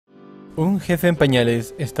Un jefe en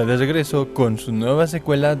pañales está de regreso con su nueva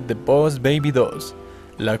secuela de Boss Baby 2,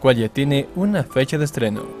 la cual ya tiene una fecha de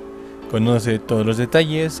estreno. Conoce todos los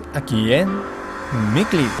detalles aquí en mi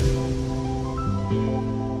clip.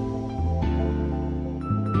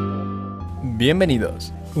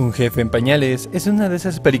 Bienvenidos. Un jefe en pañales es una de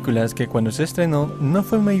esas películas que cuando se estrenó no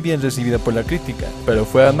fue muy bien recibida por la crítica, pero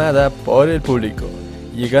fue amada por el público,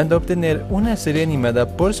 llegando a obtener una serie animada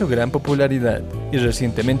por su gran popularidad, y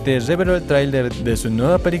recientemente reveló el tráiler de su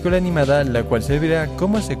nueva película animada, la cual servirá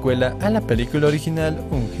como secuela a la película original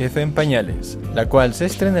Un jefe en pañales, la cual se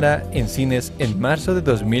estrenará en cines en marzo de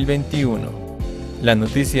 2021. La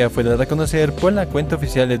noticia fue dada a conocer por la cuenta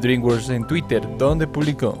oficial de DreamWorks en Twitter, donde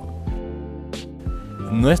publicó: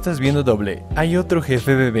 "No estás viendo doble, hay otro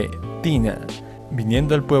jefe bebé, Tina,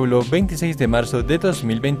 viniendo al pueblo 26 de marzo de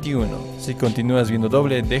 2021. Si continúas viendo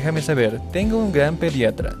doble, déjame saber, tengo un gran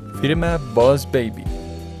pediatra. Firma Boss Baby".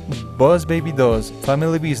 Boss Baby 2,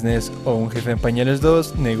 Family Business o Un jefe en pañales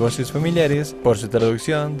 2, Negocios familiares, por su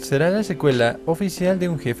traducción, será la secuela oficial de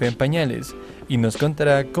Un jefe en pañales, y nos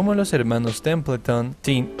contará cómo los hermanos Templeton,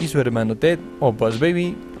 Tim y su hermano Ted, o Boss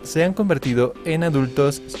Baby, se han convertido en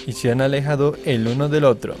adultos y se han alejado el uno del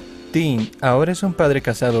otro. Tim ahora es un padre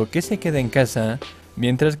casado que se queda en casa,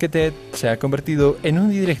 mientras que Ted se ha convertido en un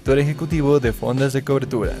director ejecutivo de fondos de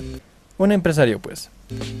cobertura. Un empresario pues.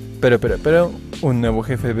 Pero, un nuevo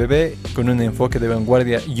jefe bebé con un enfoque de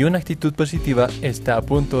vanguardia y una actitud positiva está a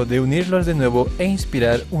punto de unirlos de nuevo e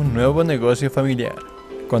inspirar un nuevo negocio familiar.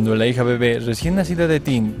 Cuando la hija bebé recién nacida de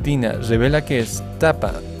Tina, revela que es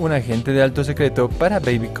Tapa, un agente de alto secreto para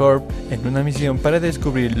Baby Corp, en una misión para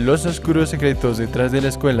descubrir los oscuros secretos detrás de la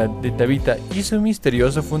escuela de Tabitha y su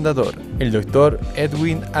misterioso fundador, el Dr.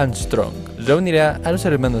 Edwin Armstrong, reunirá a los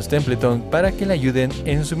hermanos Templeton para que le ayuden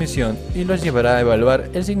en su misión y los llevará a evaluar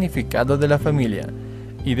el significado de la familia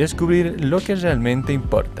y descubrir lo que realmente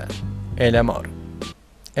importa: el amor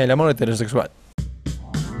heterosexual.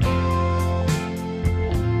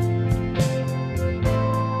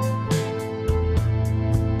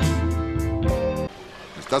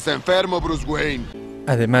 Estás enfermo, Bruce Wayne.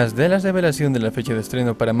 Además de la revelación de la fecha de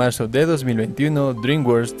estreno para marzo de 2021,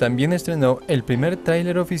 DreamWorks también estrenó el primer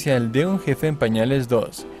tráiler oficial de Un jefe en pañales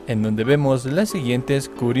 2, en donde vemos las siguientes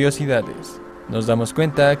curiosidades. Nos damos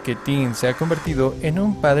cuenta que Tim se ha convertido en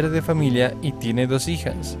un padre de familia y tiene dos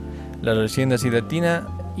hijas, la recién nacida Tina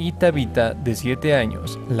y Tabitha, de 7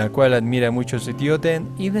 años, la cual admira mucho a su tío Ted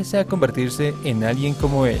y desea convertirse en alguien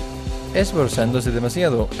como él, esforzándose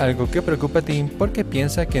demasiado, algo que preocupa a Tim porque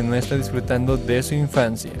piensa que no está disfrutando de su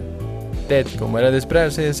infancia. Ted, como era de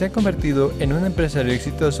esperarse, se ha convertido en un empresario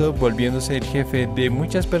exitoso, volviéndose el jefe de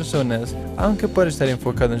muchas personas, aunque por estar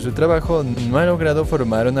enfocado en su trabajo no ha logrado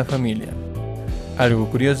formar una familia. Algo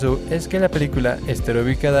curioso es que la película estará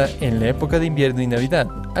ubicada en la época de invierno y Navidad,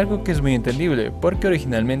 algo que es muy entendible porque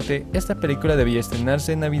originalmente esta película debía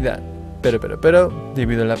estrenarse en Navidad. Pero,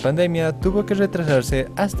 debido a la pandemia, tuvo que retrasarse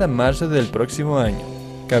hasta marzo del próximo año.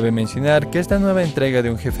 Cabe mencionar que esta nueva entrega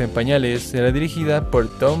de Un jefe en pañales será dirigida por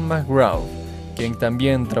Tom McGraw, quien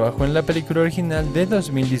también trabajó en la película original de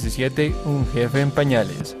 2017 Un jefe en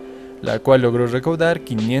pañales, la cual logró recaudar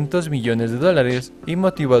 $500 millones y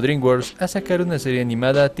motivó a DreamWorks a sacar una serie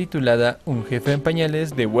animada titulada Un jefe en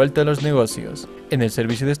pañales de vuelta a los negocios, en el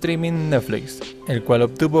servicio de streaming Netflix, el cual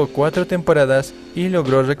obtuvo 4 temporadas y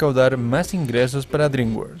logró recaudar más ingresos para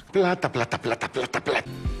DreamWorks. Plata.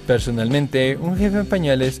 Personalmente, Un jefe en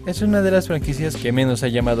pañales es una de las franquicias que menos ha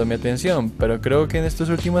llamado mi atención, pero creo que en estos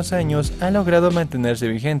últimos años ha logrado mantenerse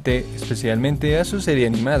vigente, especialmente a su serie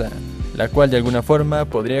animada, la cual de alguna forma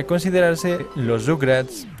podría considerarse los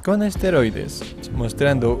Rugrats con esteroides,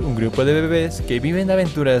 mostrando un grupo de bebés que viven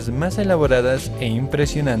aventuras más elaboradas e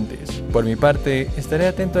impresionantes. Por mi parte, estaré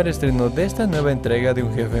atento al estreno de esta nueva entrega de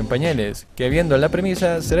Un jefe en pañales, que viendo la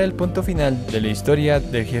premisa será el punto final de la historia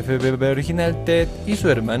del jefe bebé original Ted y su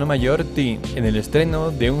hermano mayor Tim, en el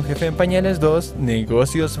estreno de Un jefe en pañales 2,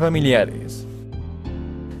 Negocios familiares.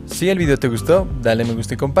 Si el video te gustó, dale me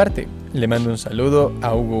gusta y comparte. Le mando un saludo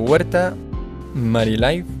a Hugo Huerta,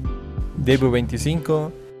 Marilife,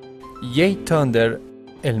 Debu25, Jay Thunder,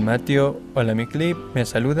 El Mateo, Hola mi clip, me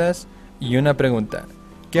saludas, y una pregunta: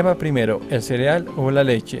 ¿qué va primero, el cereal o la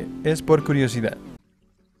leche? Es por curiosidad.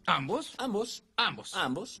 ¿Ambos?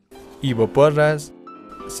 Ivo Porras,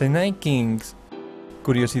 Senai Kings,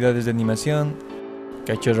 Curiosidades de animación,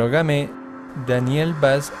 Cachorro Game, Daniel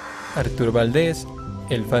Vaz, Arturo Valdés,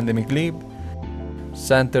 El fan de mi clip,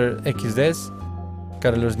 Santer XDs,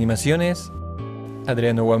 Carlos Animaciones,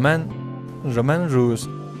 Adriano Guamán, Román Ruz,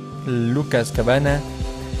 Lucas Cabana,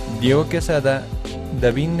 Diego Quesada,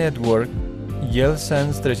 David Network,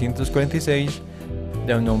 YelSans346,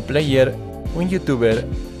 The Unknown Player, un youtuber,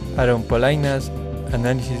 Aaron Polainas,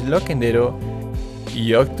 Análisis Loquendero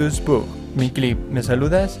y Octusbug. Mi clip, ¿me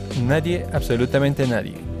saludas? Nadie, absolutamente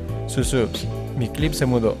nadie. Sus subs, mi clip se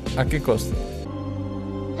mudó, ¿a qué costo?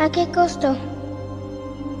 ¿A qué costo?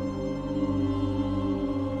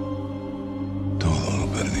 Todo lo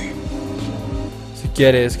perdí. Si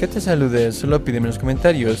quieres que te salude, solo pídeme en los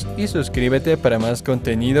comentarios y suscríbete para más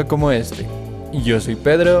contenido como este. Yo soy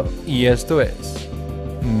Pedro y esto es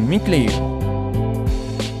mi clip.